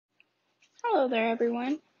Hello there,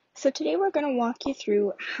 everyone. So today we're going to walk you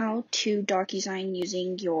through how to DocuSign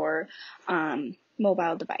using your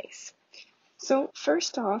mobile device. So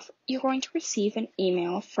first off, you're going to receive an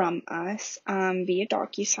email from us via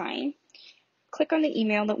DocuSign. Click on the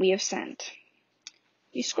email that we have sent.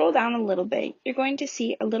 You scroll down a little bit, you're going to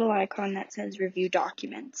see a little icon that says Review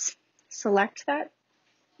Documents. Select that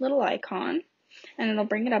little icon, and it'll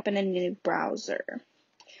bring it up in a new browser.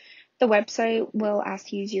 The website will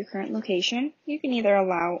ask you to use your current location. You can either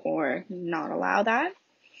allow or not allow that.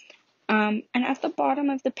 And at the bottom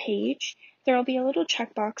of the page, there will be a little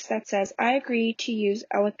checkbox that says, I agree to use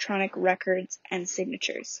electronic records and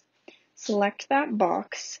signatures. Select that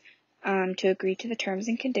box to agree to the terms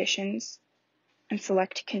and conditions and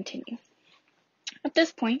select Continue. At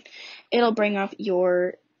this point, it'll bring up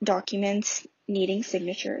your documents needing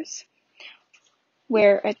signatures,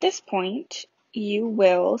 where at this point, you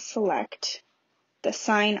will select the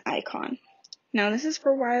sign icon. Now this is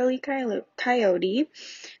for Wile E. Coyote,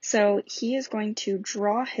 so he is going to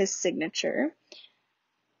draw his signature.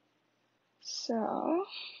 So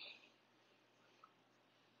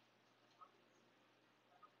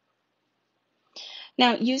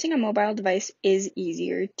now using a mobile device is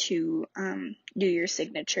easier to do your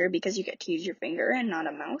signature because you get to use your finger and not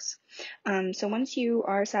a mouse. So once you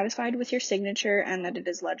are satisfied with your signature and that it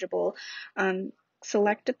is legible,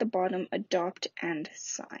 select at the bottom Adopt and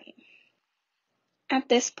Sign. At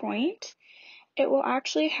this point, it will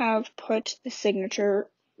actually have put the signature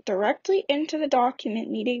directly into the document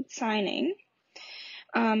needing signing,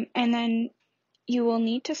 and then you will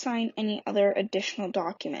need to sign any other additional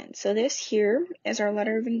documents. So this here is our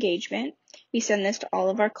letter of engagement. We send this to all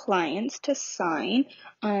of our clients to sign,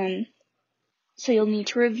 so you'll need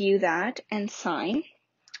to review that and sign.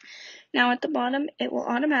 Now at the bottom, it will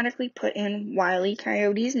automatically put in Wile E.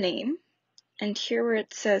 Coyote's name, and here where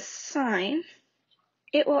it says sign,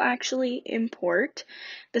 it will actually import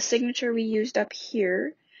the signature we used up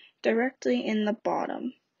here directly in the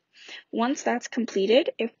bottom. Once that's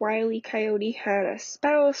completed, if Wile E. Coyote had a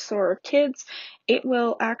spouse or kids, it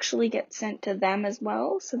will actually get sent to them as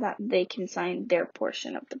well so that they can sign their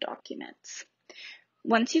portion of the documents.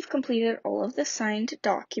 Once you've completed all of the signed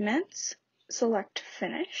documents, select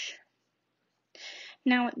Finish.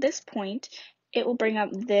 Now at this point, it will bring up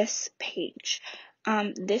this page.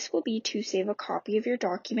 This will be to save a copy of your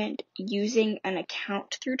document using an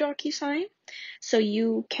account through DocuSign. So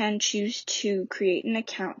you can choose to create an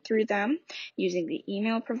account through them using the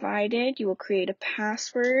email provided. You will create a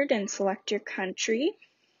password and select your country.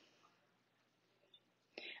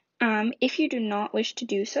 If you do not wish to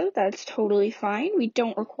do so, that's totally fine. We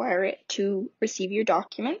don't require it to receive your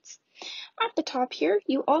documents. At the top here,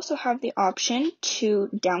 you also have the option to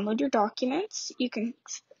download your documents. You can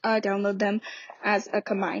download them as a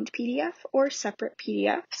combined PDF or separate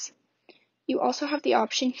PDFs. You also have the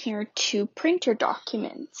option here to print your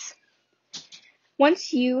documents.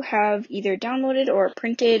 Once you have either downloaded or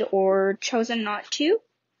printed or chosen not to,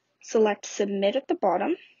 select Submit at the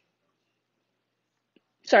bottom.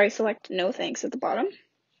 Select No Thanks at the bottom.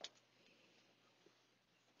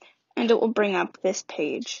 And it will bring up this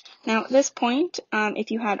page. Now at this point,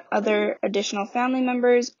 if you had other additional family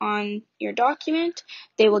members on your document,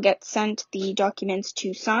 they will get sent the documents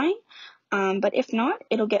to sign. But if not,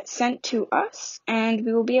 it'll get sent to us and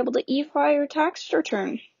we will be able to e-file your tax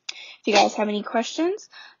return. If you guys have any questions,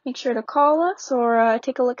 make sure to call us or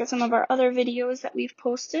take a look at some of our other videos that we've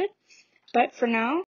posted. But for now,